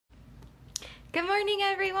Good morning,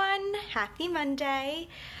 everyone. Happy Monday.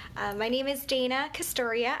 My name is Dana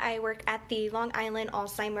Castoria. I work at the Long Island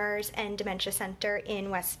Alzheimer's and Dementia Center in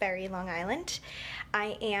Westbury, Long Island.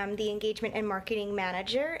 I am the Engagement and Marketing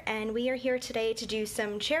Manager, and we are here today to do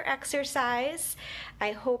some chair exercise.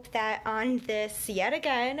 I hope that on this, yet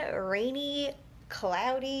again, rainy,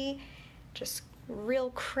 cloudy, just real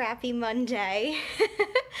crappy Monday,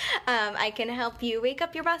 I can help you wake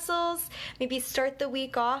up your muscles, maybe start the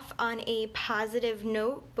week off on a positive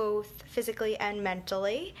note, both physically and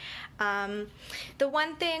mentally. The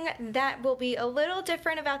one thing that will be a little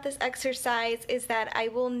different about this exercise is that I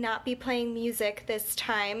will not be playing music this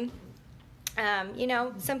time.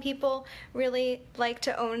 Some people really like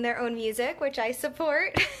to own their own music, which I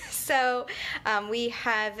support. So we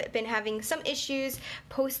have been having some issues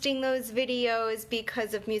posting those videos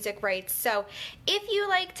because of music rights. So if you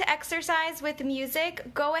like to exercise with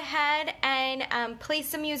music, go ahead and play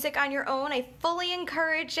some music on your own. I fully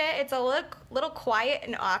encourage it. It's a little quiet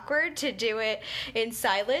and awkward to do it in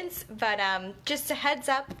silence, but just a heads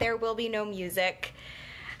up, there will be no music.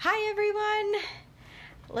 Hi, everyone.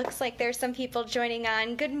 Looks like there's some people joining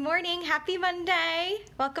on. Good morning, happy Monday.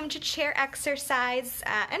 Welcome to chair exercise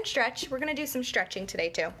and stretch. We're gonna do some stretching today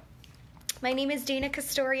too. My name is Dana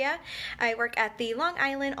Castoria. I work at the Long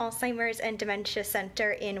Island Alzheimer's and Dementia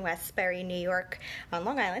Center in Westbury, New York, on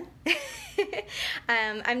Long Island.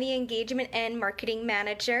 I'm the Engagement and Marketing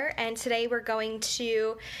Manager, and today we're going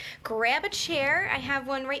to grab a chair. I have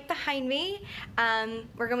one right behind me.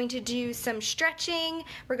 We're going to do some stretching.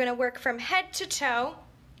 We're gonna work from head to toe.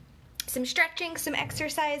 Some stretching, some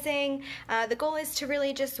exercising. The goal is to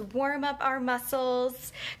really just warm up our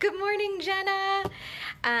muscles. Good morning, Jenna.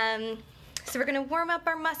 So we're gonna warm up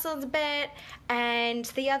our muscles a bit, and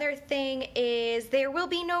the other thing is there will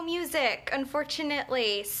be no music,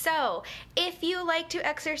 unfortunately. So if you like to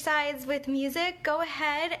exercise with music, go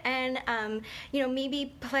ahead and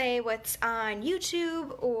maybe play what's on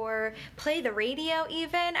YouTube or play the radio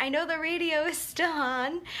even. I know the radio is still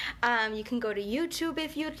on. You can go to YouTube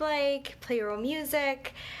if you'd like, play your own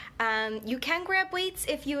music. You can grab weights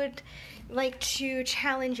if you would like to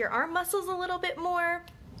challenge your arm muscles a little bit more.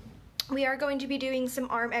 We are going to be doing some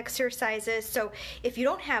arm exercises, so if you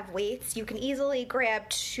don't have weights, you can easily grab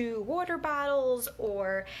 2 water bottles,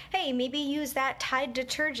 or hey, maybe use that Tide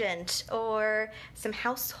detergent or some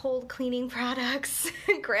household cleaning products.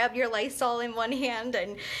 Grab your Lysol in one hand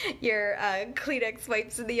and your Kleenex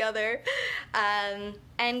wipes in the other,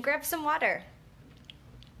 and grab some water.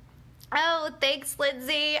 Oh, thanks,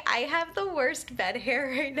 Lindsay. I have the worst bed hair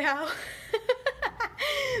right now.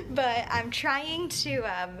 But I'm trying to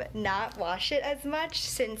not wash it as much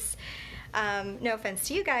since, no offense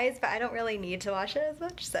to you guys, but I don't really need to wash it as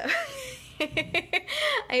much, so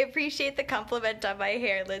I appreciate the compliment on my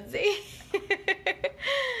hair, Lindsay.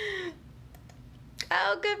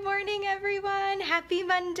 Oh, good morning, everyone. Happy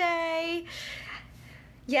Monday.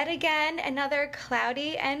 Yet again, another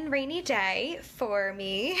cloudy and rainy day for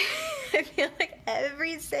me. I feel like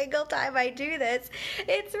every single time I do this,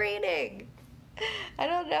 it's raining. I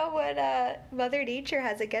don't know what Mother Nature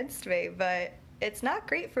has against me, but it's not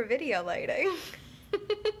great for video lighting.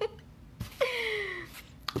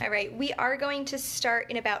 All right, we are going to start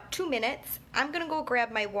in about 2 minutes. I'm gonna go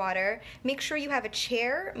grab my water. Make sure you have a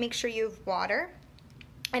chair, make sure you have water.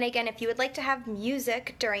 And again, if you would like to have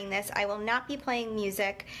music during this, I will not be playing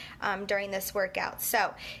music during this workout.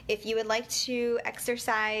 So if you would like to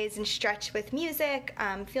exercise and stretch with music,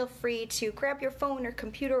 feel free to grab your phone or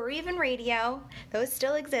computer or even radio. Those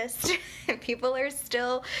still exist. People are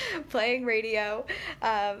still playing radio.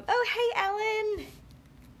 Oh, hey, Ellen.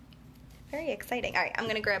 Very exciting. All right, I'm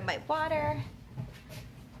gonna grab my water.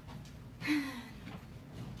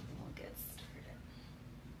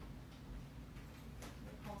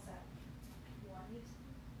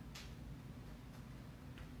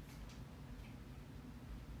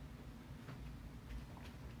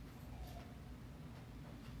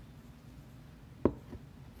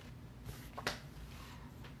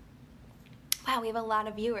 Wow, we have a lot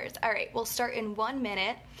of viewers. All right, we'll start in 1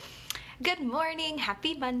 minute. Good morning,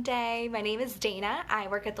 happy Monday. My name is Dana. I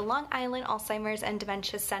work at the Long Island Alzheimer's and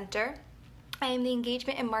Dementia Center. I am the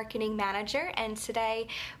Engagement and Marketing Manager, and today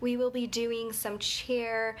we will be doing some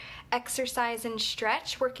chair exercise and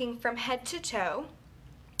stretch, working from head to toe.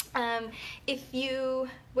 If you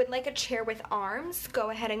would like a chair with arms, go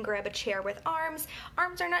ahead and grab a chair with arms.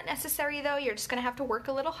 Arms are not necessary though, you're just gonna have to work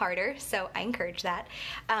a little harder, so I encourage that.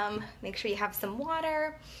 Make sure you have some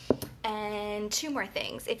water. And two more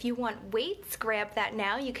things. If you want weights, grab that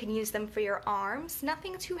now. You can use them for your arms.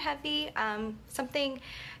 Nothing too heavy. Something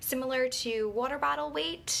similar to water bottle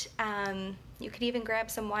weight. You could even grab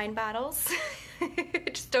some wine bottles.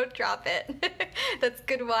 Just don't drop it. That's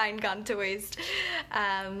good wine gone to waste.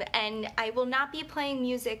 And I will not be playing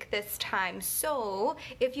music this time. So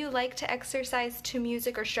if you like to exercise to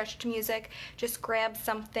music or stretch to music, just grab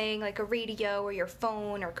something like a radio or your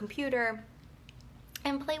phone or computer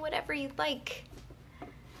and play whatever you like.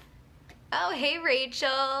 Oh, hey,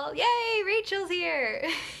 Rachel. Yay, Rachel's here.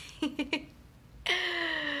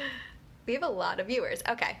 We have a lot of viewers.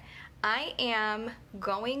 Okay, I am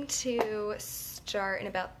going to start in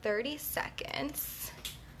about 30 seconds.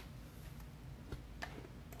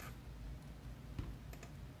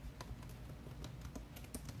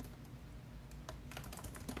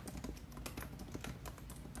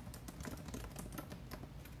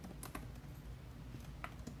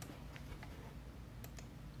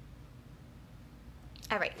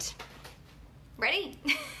 All right, ready?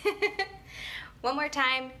 One more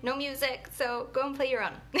time, no music, so go and play your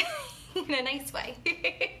own in a nice way.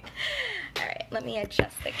 All right, let me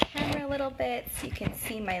adjust the camera a little bit so you can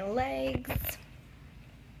see my legs.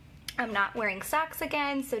 I'm not wearing socks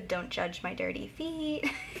again, so don't judge my dirty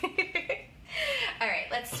feet. All right,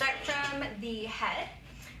 let's start from the head.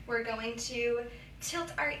 We're going to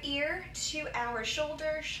tilt our ear to our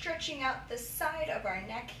shoulder, stretching out the side of our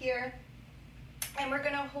neck here. And we're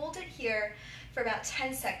gonna hold it here for about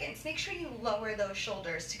 10 seconds. Make sure you lower those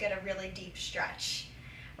shoulders to get a really deep stretch.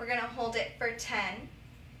 We're gonna hold it for 10,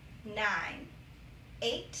 9,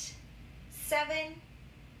 8, 7,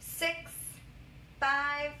 6,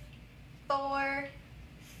 5, 4,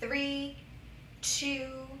 3, 2,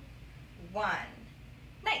 1.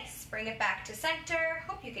 Nice, bring it back to center.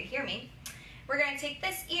 Hope you can hear me. We're gonna take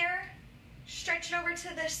this ear, stretch it over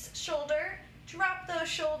to this shoulder, drop those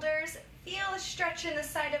shoulders, feel a stretch in the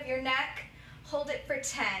side of your neck. Hold it for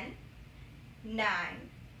 10, 9,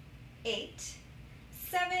 8,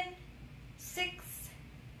 7, 6,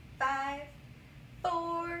 5,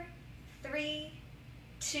 4, 3,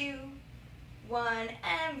 2, 1,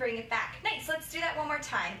 and bring it back. Nice, let's do that one more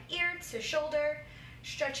time. Ear to shoulder,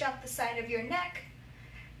 stretch out the side of your neck.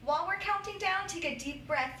 While we're counting down, take a deep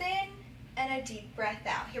breath in and a deep breath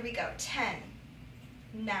out. Here we go, 10,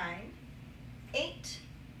 9, 8,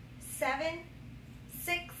 7,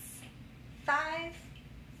 6, 5,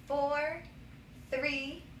 4,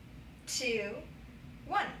 3, 2,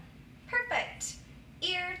 1. Perfect.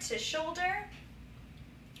 Ear to shoulder.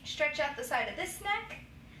 Stretch out the side of this neck.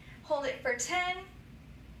 Hold it for 10,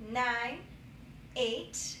 9,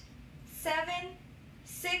 8, 7,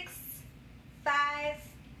 6, 5,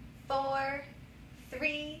 4,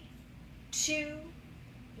 3, 2,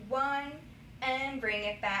 1, and bring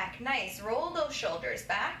it back. Nice. Roll those shoulders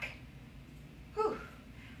back. Whew.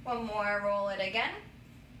 One more, roll it again.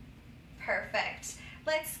 Perfect.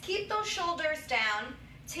 Let's keep those shoulders down.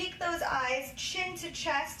 Take those eyes, chin to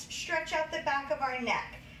chest, stretch out the back of our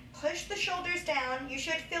neck. Push the shoulders down. You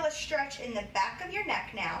should feel a stretch in the back of your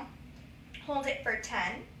neck now. Hold it for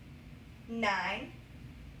 10, 9,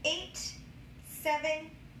 8,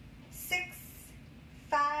 7, 6,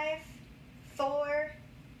 5, 4,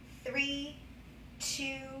 3,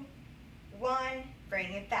 2, 1.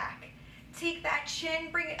 Bring it back. Take that chin,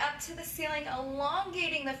 bring it up to the ceiling,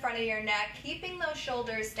 elongating the front of your neck, keeping those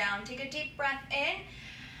shoulders down. Take a deep breath in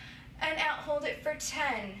and out. Hold it for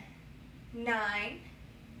 10, 9,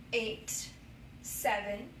 8,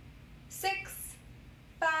 7, 6,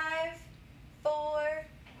 5, 4,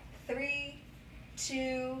 3,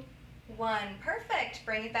 2, 1. Perfect.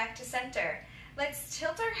 Bring it back to center. Let's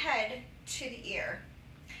tilt our head to the ear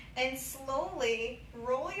and slowly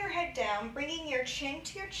roll your head down, bringing your chin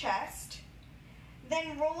to your chest,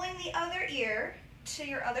 then rolling the other ear to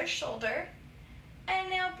your other shoulder, and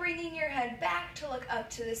now bringing your head back to look up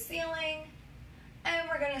to the ceiling, and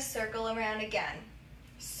we're going to circle around again.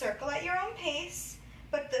 Circle at your own pace,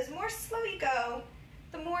 but the more slow you go,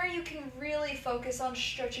 the more you can really focus on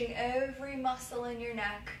stretching every muscle in your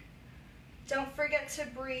neck. Don't forget to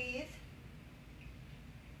breathe.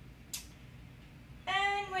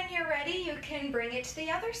 And when you're ready, you can bring it to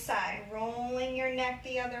the other side, rolling your neck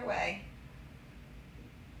the other way.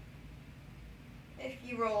 If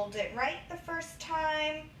you rolled it right the first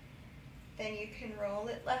time, then you can roll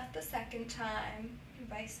it left the second time, and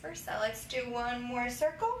vice versa. Let's do one more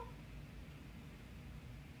circle.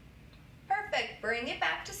 Perfect. Bring it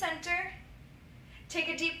back to center. Take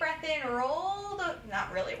a deep breath in,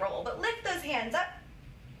 not really roll, but lift those hands up.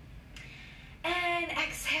 And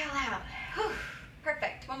exhale out. Whew.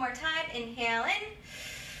 Perfect. One more time. Inhale in.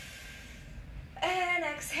 And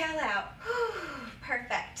exhale out.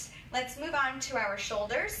 Perfect. Let's move on to our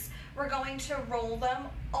shoulders. We're going to roll them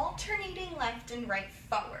alternating left and right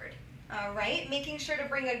forward. All right, making sure to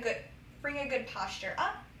bring a good posture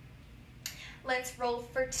up. Let's roll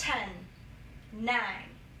for 10, 9,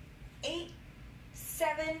 8,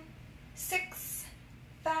 7, 6,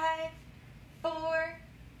 5, 4,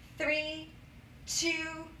 3, 2,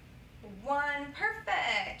 1.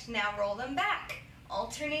 Perfect. Now roll them back,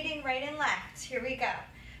 alternating right and left. Here we go.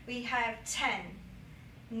 We have 10,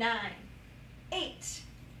 9, 8,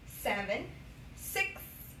 7, 6,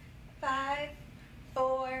 5,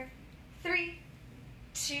 4, 3,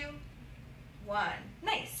 2, 1.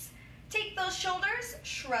 Nice. Take those shoulders,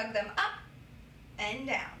 shrug them up and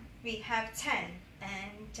down. We have 10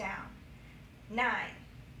 and down. 9,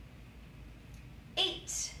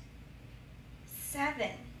 8, 7,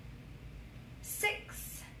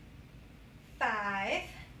 6, 5,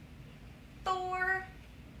 4,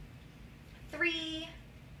 3,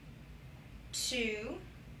 2,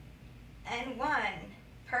 and 1.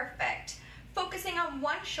 Perfect. Focusing on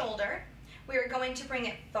one shoulder, we are going to bring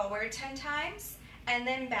it forward 10 times and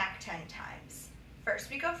then back 10 times.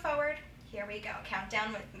 First we go forward. Here we go. Count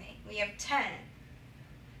down with me. We have 10,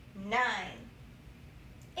 9,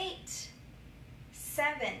 8,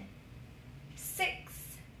 7, 6,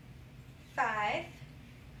 5,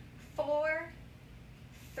 4,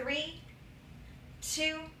 3,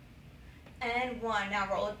 2, and 1. Now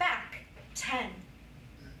roll it back. 10,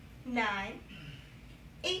 9,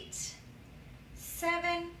 8,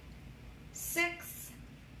 7, 6,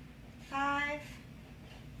 5,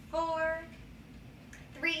 4,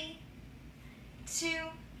 3, 2,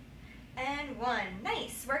 and 1.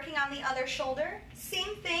 Nice. Working on the other shoulder.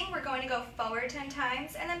 Same thing. We're going to go forward 10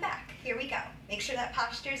 times and then back. Here we go. Make sure that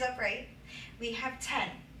posture is upright. We have 10,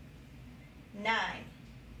 9,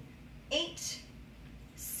 8,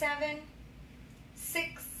 7,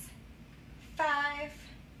 6, 5,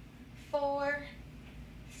 4,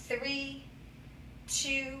 3,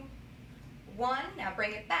 2, 1. Now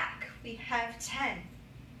bring it back. We have 10,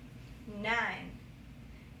 9,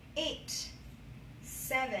 8,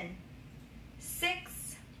 7,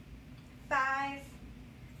 6, 5,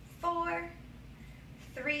 4,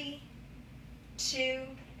 3, 2,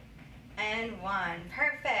 and 1.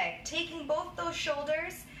 Perfect. Taking both those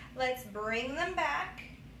shoulders, let's bring them back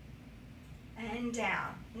and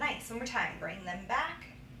down. Nice. One more time. Bring them back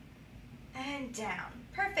and down.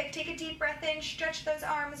 Perfect. Take a deep breath in. Stretch those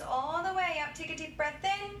arms all the way up. Take a deep breath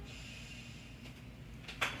in.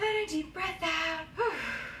 And a deep breath out.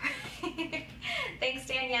 Thanks,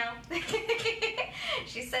 Danielle.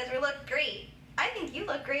 She says we look great. I think you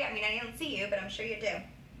look great. I mean, I don't see you, but I'm sure you do.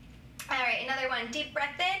 All right, another one. Deep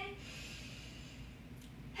breath in.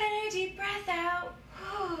 And a deep breath out.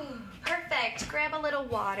 Perfect. Grab a little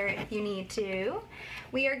water if you need to.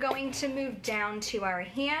 We are going to move down to our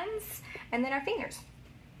hands and then our fingers.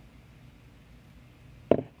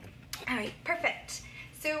 All right, perfect.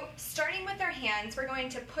 So starting with our hands, we're going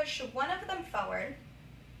to push one of them forward,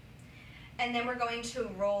 and then we're going to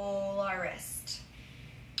roll our wrist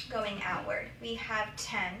going outward. We have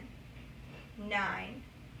 10, 9,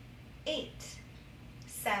 8,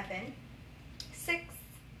 7, 6,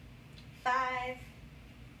 5,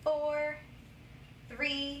 4,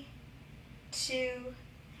 3, 2,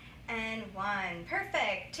 and 1.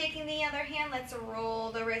 Perfect. Taking the other hand, let's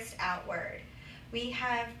roll the wrist outward. We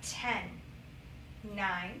have 10,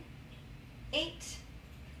 9, 8,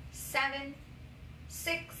 7,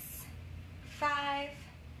 6, 5,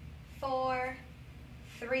 4,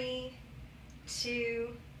 3, 2,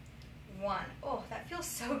 1. Oh, that feels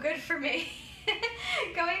so good for me.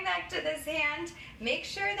 Going back to this hand, make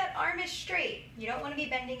sure that arm is straight. You don't want to be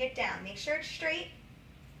bending it down. Make sure it's straight.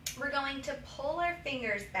 We're going to pull our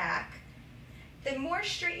fingers back. The more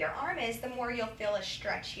straight your arm is, the more you'll feel a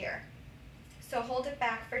stretch here. So hold it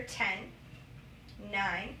back for 10,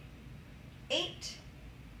 9, 8,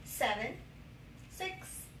 7, 6,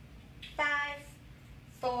 5,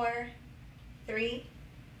 4, 3,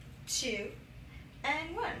 2,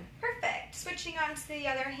 and 1. Perfect. Switching on to the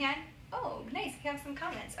other hand. Oh, nice. We have some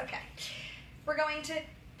comments. Okay. We're going to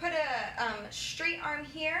put a straight arm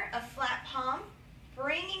here, a flat palm,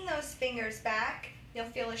 bringing those fingers back. You'll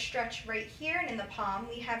feel a stretch right here and in the palm.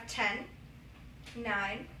 We have 10,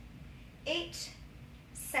 9, 8,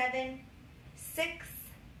 7, 6,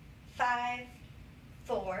 5,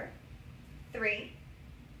 4, 3,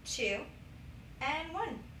 2, and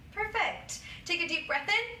 1. Perfect. Take a deep breath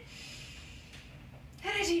in.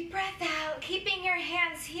 And a deep breath out, keeping your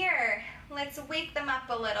hands here. Let's wake them up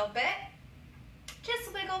a little bit.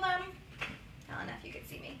 Just wiggle them. I don't know if you can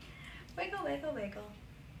see me. Wiggle, wiggle, wiggle.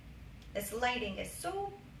 This lighting is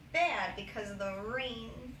so bad because of the rain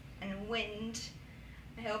and wind.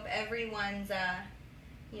 I hope everyone's,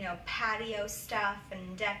 patio stuff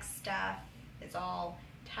and deck stuff is all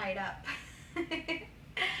tied up.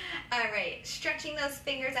 All right, stretching those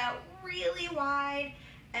fingers out really wide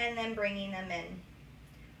and then bringing them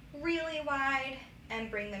in. Really wide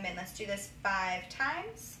and bring them in. Let's do this 5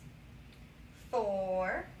 times.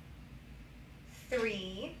 4,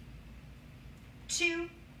 3, 2,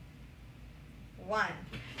 1.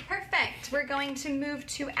 Perfect. We're going to move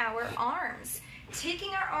to our arms. Taking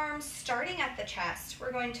our arms, starting at the chest,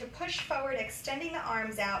 we're going to push forward, extending the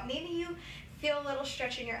arms out. Maybe you feel a little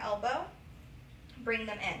stretch in your elbow. Bring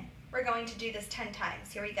them in. We're going to do this 10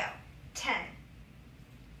 times. Here we go. 10,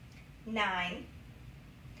 9,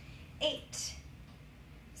 8,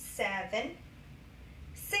 7,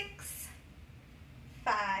 6,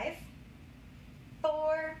 5,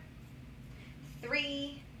 4,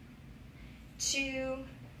 3, 2,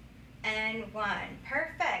 and 1.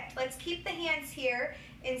 Perfect. Let's keep the hands here.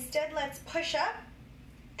 Instead, let's push up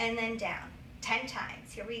and then down. 10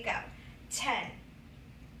 times. Here we go. 10,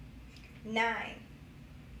 9,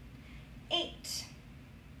 8,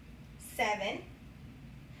 7,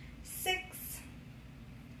 6,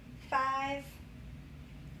 5,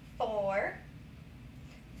 4,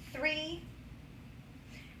 3,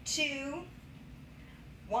 2,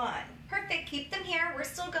 1. Perfect. Keep them here. We're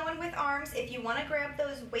still going with arms. If you want to grab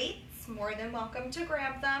those weights, more than welcome to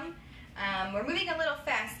grab them. We're moving a little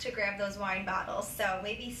fast to grab those wine bottles, so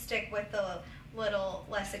maybe stick with the little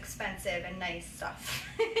less expensive and nice stuff.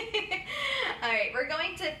 All right, we're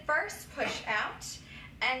going to first push out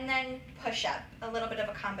and then push up, a little bit of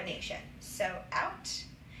a combination. So out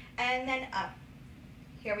and then up.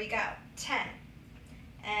 Here we go. 10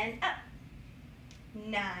 and up.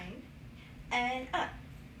 9 and up.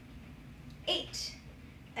 8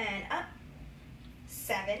 and up.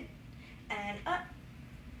 7 and up.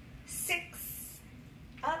 6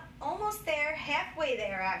 up. Almost there, halfway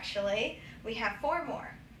there actually. We have 4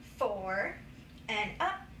 more. 4 and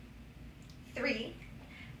up. 3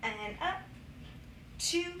 and up.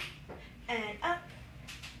 2 and up.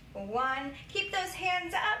 1. Keep those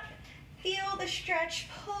hands up. Feel the stretch.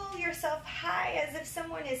 Pull yourself high as if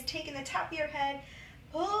someone is taking the top of your head,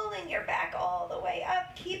 pulling your back all the way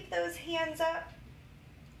up. Keep those hands up.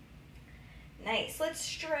 Nice. Let's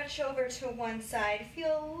stretch over to one side.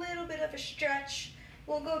 Feel a little bit of a stretch.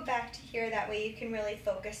 We'll go back to here. That way you can really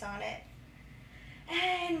focus on it.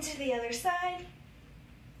 And to the other side.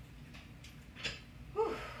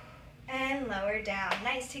 Whew. And lower down.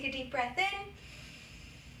 Nice. Take a deep breath in.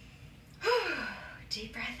 Whew.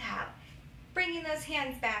 Deep breath out. Bringing those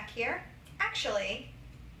hands back here. Actually,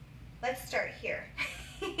 let's start here.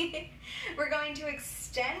 We're going to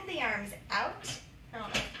extend the arms out. I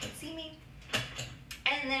don't know if you can see me.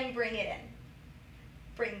 And then bring it in.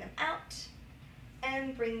 Bring them out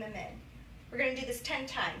and bring them in. We're going to do this 10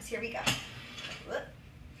 times. Here we go.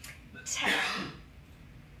 10,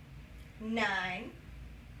 9,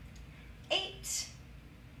 8,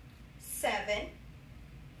 7,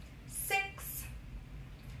 6,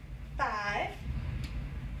 5,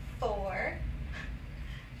 4,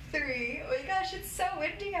 3, oh my gosh, it's so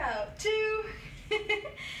windy out, 2,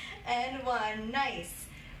 and 1. Nice.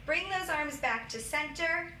 Bring those arms back to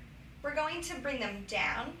center. We're going to bring them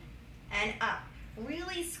down and up.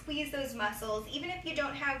 Really squeeze those muscles. Even if you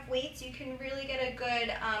don't have weights, you can really get a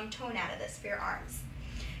good tone out of this for your arms.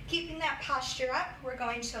 Keeping that posture up, we're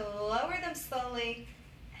going to lower them slowly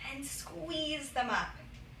and squeeze them up.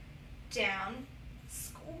 Down,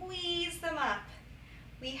 squeeze them up.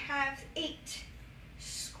 We have 8,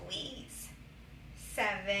 squeeze.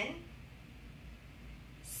 7,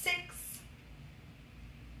 6,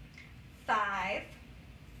 5,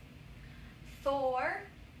 4,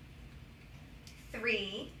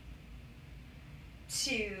 3,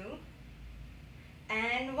 2,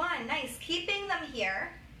 and 1. Nice. Keeping them here,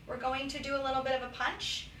 we're going to do a little bit of a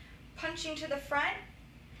punch, punching to the front,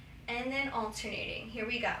 and then alternating. Here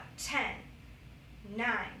we go. 10, 9,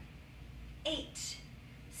 8,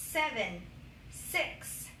 7,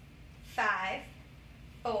 6, 5,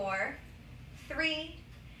 4, 3,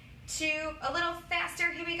 2, a little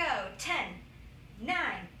faster. Here we go. 10, 9,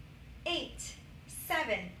 8,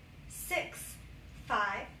 7, 6,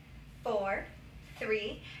 5, 4,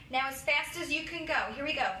 3. Now as fast as you can go. Here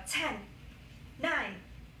we go. 10, 9,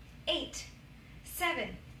 8,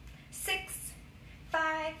 7, 6,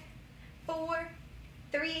 5, 4,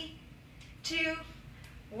 3, 2,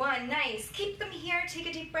 1. Nice. Keep them here. Take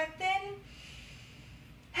a deep breath in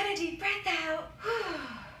and a deep breath out.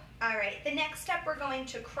 All right, the next step, we're going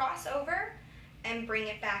to cross over and bring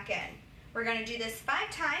it back in. We're going to do this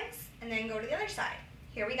 5 times and then go to the other side.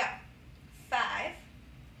 Here we go. 5,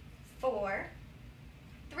 4,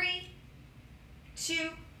 3, 2,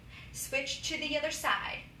 switch to the other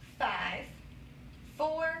side. 5,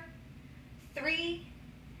 4, 3,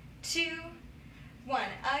 2, 1.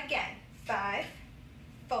 Again. 5,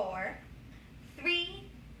 4, 3,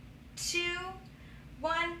 2,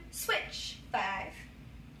 1. Switch. 5,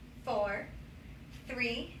 4,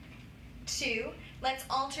 3, 2. Let's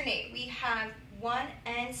alternate. We have 1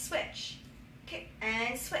 and switch. Kick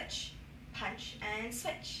and switch. Punch and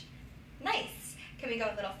switch. Nice. Can we go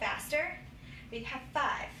a little faster? We have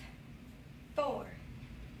 5, 4,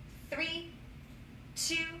 3,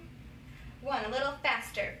 2, 1. A little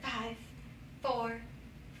faster. 5, 4,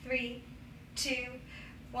 3, 2,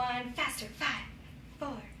 1. Faster. 5,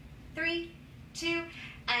 4, 3, 2.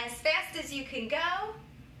 As fast as you can go.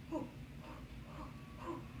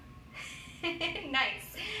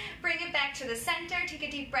 Nice. Bring it back to the center. Take a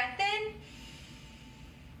deep breath in.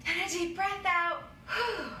 And a deep breath out.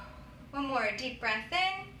 One more deep breath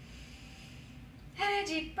in. And a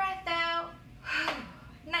deep breath out.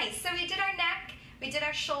 Nice. So we did our neck. We did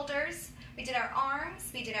our shoulders. We did our arms.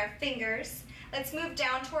 We did our fingers. Let's move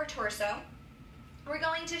down to our torso. We're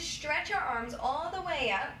going to stretch our arms all the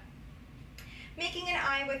way up, making an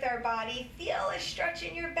eye with our body. Feel a stretch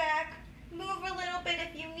in your back. Move a little bit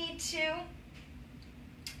if you need to.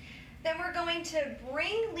 Then we're going to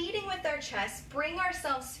leading with our chest, bring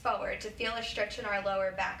ourselves forward to feel a stretch in our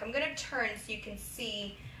lower back. I'm going to turn so you can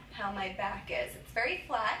see how my back is. It's very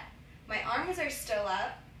flat. My arms are still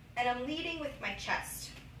up, and I'm leading with my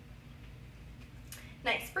chest.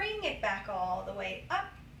 Nice. Bring it back all the way up.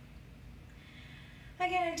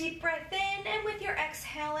 Again, a deep breath in, and with your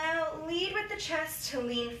exhale out, lead with the chest to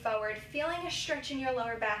lean forward, feeling a stretch in your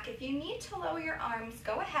lower back. If you need to lower your arms,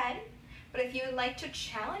 go ahead. But if you would like to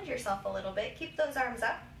challenge yourself a little bit, keep those arms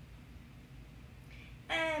up.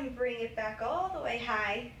 And bring it back all the way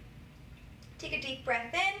high. Take a deep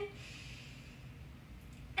breath in.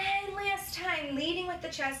 And last time, leading with the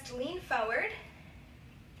chest, lean forward.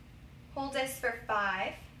 Hold this for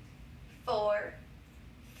 5, 4,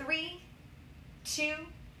 3, 2,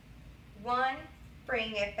 1.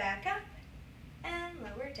 Bring it back up and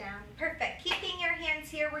lower down. Perfect. Keeping your hands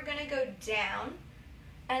here, we're going to go down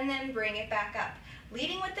and then bring it back up.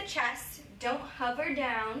 Leading with the chest, don't hover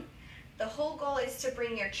down. The whole goal is to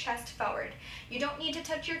bring your chest forward. You don't need to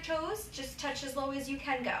touch your toes, just touch as low as you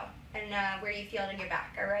can go and where you feel it in your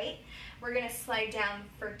back, all right? We're going to slide down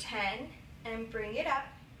for 10 and bring it up.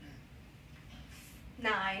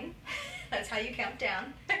 9, that's how you count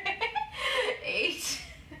down. 8,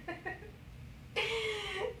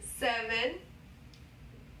 7,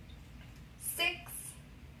 6,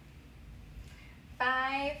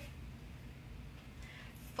 5,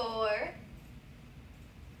 4,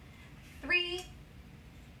 3,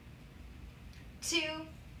 2,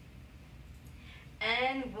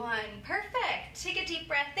 and 1. Perfect. Take a deep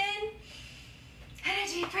breath in and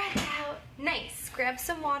a deep breath out. Nice. Grab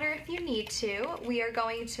some water if you need to. We are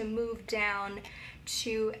going to move down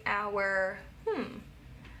to our, I'm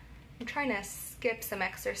trying to skip some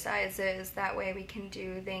exercises. That way we can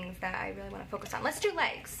do things that I really want to focus on. Let's do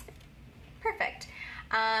legs. Perfect.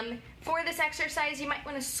 For this exercise, you might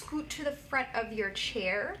want to scoot to the front of your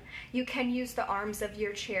chair. You can use the arms of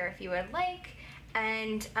your chair if you would like,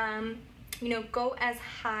 and go as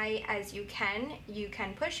high as you can. You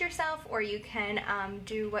can push yourself, or you can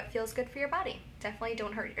do what feels good for your body. Definitely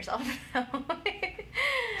don't hurt yourself. All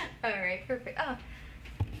right, perfect. Oh,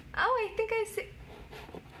 I think I see.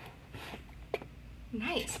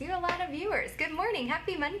 Nice. We have a lot of viewers. Good morning.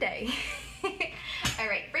 Happy Monday. All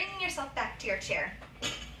right, bringing yourself back to your chair,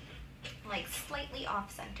 like slightly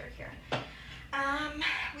off center here.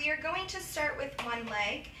 We are going to start with one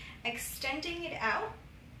leg, extending it out,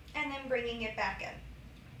 and then bringing it back in.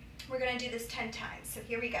 We're going to do this 10 times, so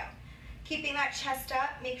here we go. Keeping that chest up,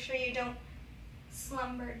 make sure you don't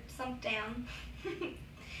slump down.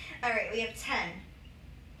 All right, we have 10,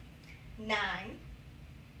 9,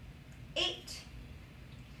 8,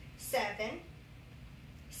 7,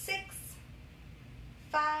 6,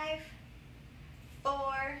 5,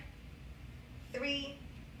 4, 3,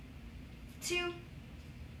 2,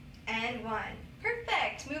 and 1.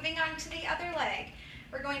 Perfect. Moving on to the other leg.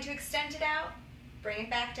 We're going to extend it out, bring it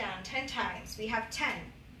back down 10 times. We have 10,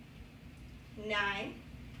 9,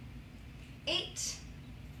 8,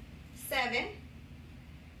 7,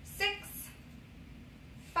 6,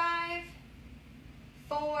 5,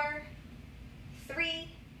 4, 3,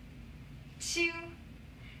 2,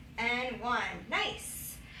 and 1.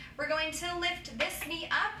 Nice. We're going to lift this knee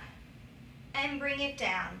up and bring it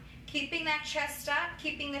down. Keeping that chest up,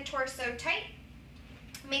 keeping the torso tight.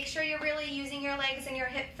 Make sure you're really using your legs and your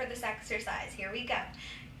hip for this exercise. Here we go.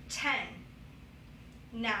 10,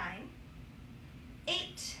 9,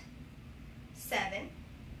 8, 7,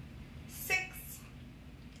 6,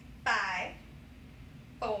 5,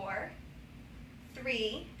 4,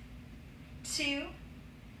 3, 2,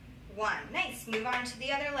 1. Nice. Move on to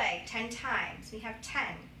the other leg 10 times. We have 10,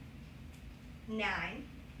 9,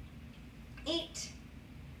 8,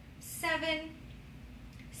 7,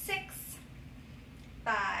 6,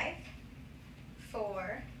 5,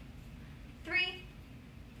 4, 3,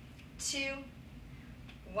 2,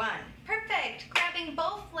 1. Perfect. Grabbing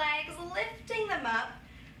both legs, lifting them up.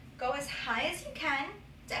 Go as high as you can.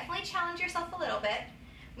 Definitely challenge yourself a little bit.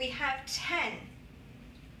 We have 10,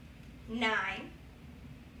 9,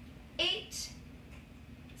 8,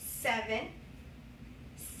 7,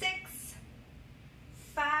 6,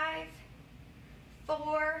 5,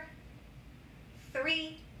 4,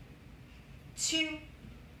 3, 2,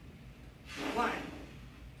 1.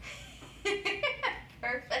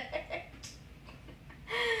 Perfect.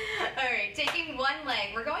 All right, taking one leg,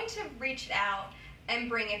 we're going to reach it out and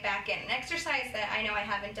bring it back in. An exercise that I know I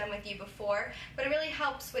haven't done with you before, but it really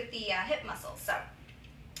helps with the hip muscles. So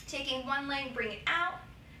taking one leg, bring it out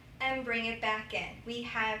and bring it back in. We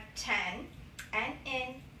have 10 and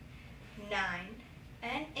in, 9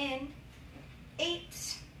 and in,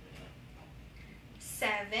 8,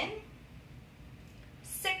 7,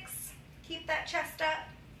 6, keep that chest up,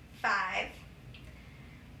 5,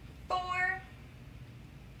 4,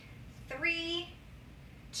 3,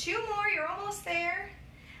 2 more, you're almost there,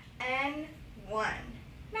 and 1.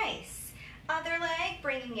 Nice. Other leg,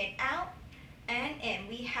 bringing it out and in.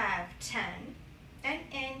 We have 10 and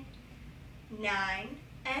in, 9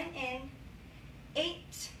 and in,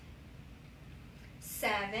 8,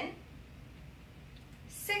 7,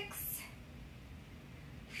 6,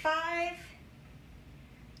 5,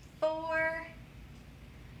 4,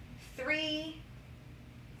 3,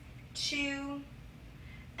 2,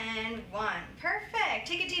 and 1. Perfect.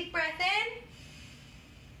 Take a deep breath in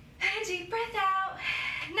and a deep breath out.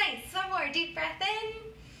 Nice. One more deep breath in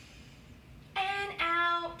and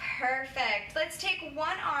out. Perfect. Let's take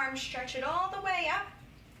one arm, stretch it all the way up,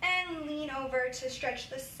 and lean over to stretch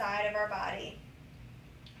the side of our body.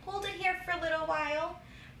 Hold it here for a little while.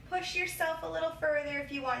 Push yourself a little further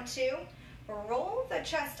if you want to. Roll the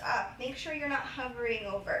chest up. Make sure you're not hovering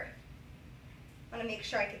over. I want to make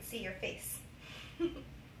sure I can see your face.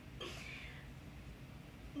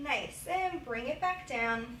 Nice, and bring it back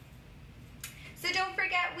down. So don't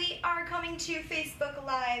forget, we are coming to Facebook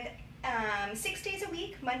Live 6 days a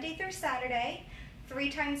week, Monday through Saturday, 3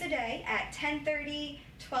 times a day at 10:30,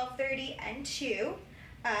 12:30, and 2.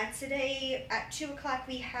 Today at 2 o'clock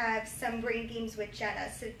we have some brain games with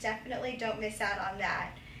Jenna, so definitely don't miss out on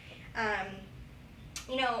that.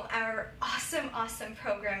 You know, our awesome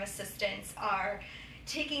program assistants are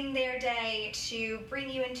taking their day to bring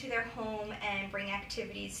you into their home and bring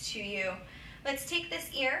activities to you. Let's take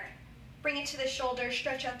this ear, bring it to the shoulder,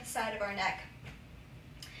 stretch out the side of our neck.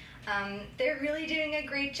 They're really doing a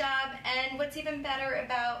great job, and what's even better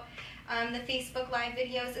about the Facebook Live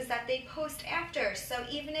videos is that they post after, so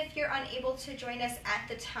even if you're unable to join us at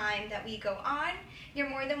the time that we go on, you're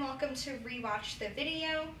more than welcome to rewatch the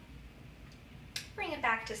video. Bring it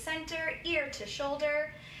back to center, ear to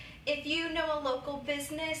shoulder. If you know a local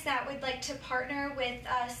business that would like to partner with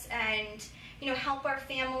us and help our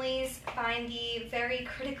families find the very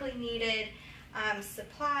critically needed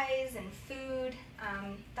supplies and food,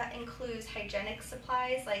 that includes hygienic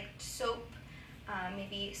supplies like soap,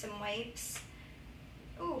 maybe some wipes.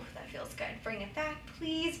 Ooh, that feels good. Bring it back.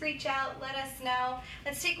 Please reach out, let us know.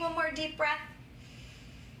 Let's take one more deep breath.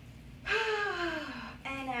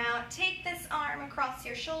 And out. Take this arm across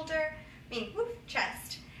your shoulder,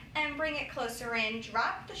 chest, and bring it closer in.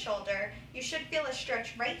 Drop the shoulder. You should feel a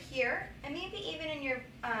stretch right here, and maybe even in your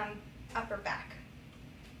upper back.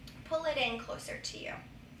 Pull it in closer to you.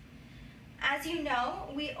 As you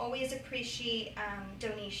know, we always appreciate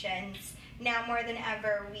donations. Now more than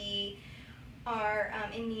ever, we are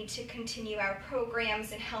in need to continue our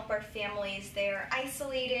programs and help our families. They're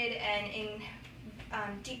isolated and in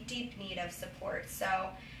deep need of support. So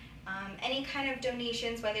any kind of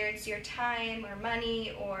donations, whether it's your time or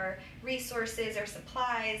money or resources or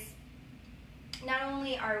supplies, not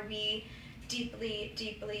only are we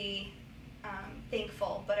deeply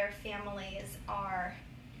thankful, but our families are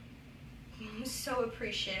so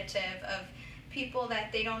appreciative of people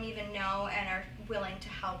that they don't even know and are willing to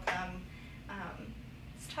help them.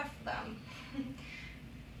 It's tough for them.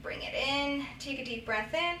 Bring it in, take a deep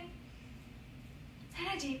breath in,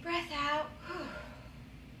 and a deep breath out.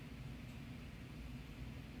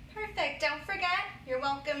 Perfect. Don't forget, you're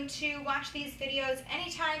welcome to watch these videos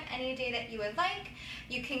anytime, any day that you would like.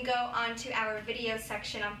 You can go onto our video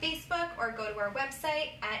section on Facebook or go to our website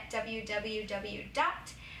at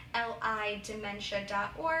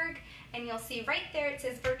www.lidementia.org, and you'll see right there it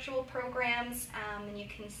says virtual programs, and you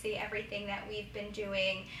can see everything that we've been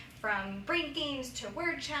doing, from brain games to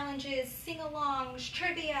word challenges, sing-alongs,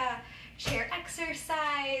 trivia, chair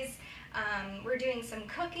exercise. We're doing some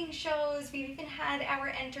cooking shows. We've even had our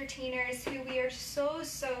entertainers who we are so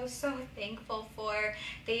thankful for.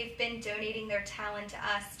 They've been donating their talent to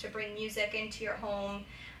us to bring music into your home.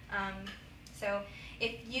 So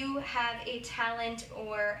if you have a talent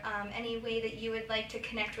or any way that you would like to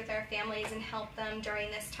connect with our families and help them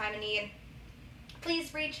during this time of need,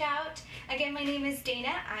 please reach out. Again, my name is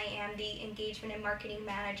Dana. I am the Engagement and Marketing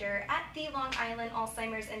Manager at the Long Island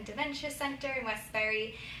Alzheimer's and Dementia Center in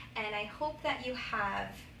Westbury, and I hope that you have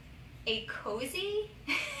a cozy,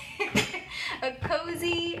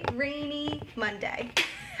 rainy Monday.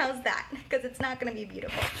 How's that? Because it's not going to be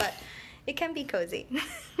beautiful, but it can be cozy.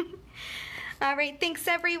 All right, thanks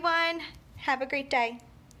everyone. Have a great day.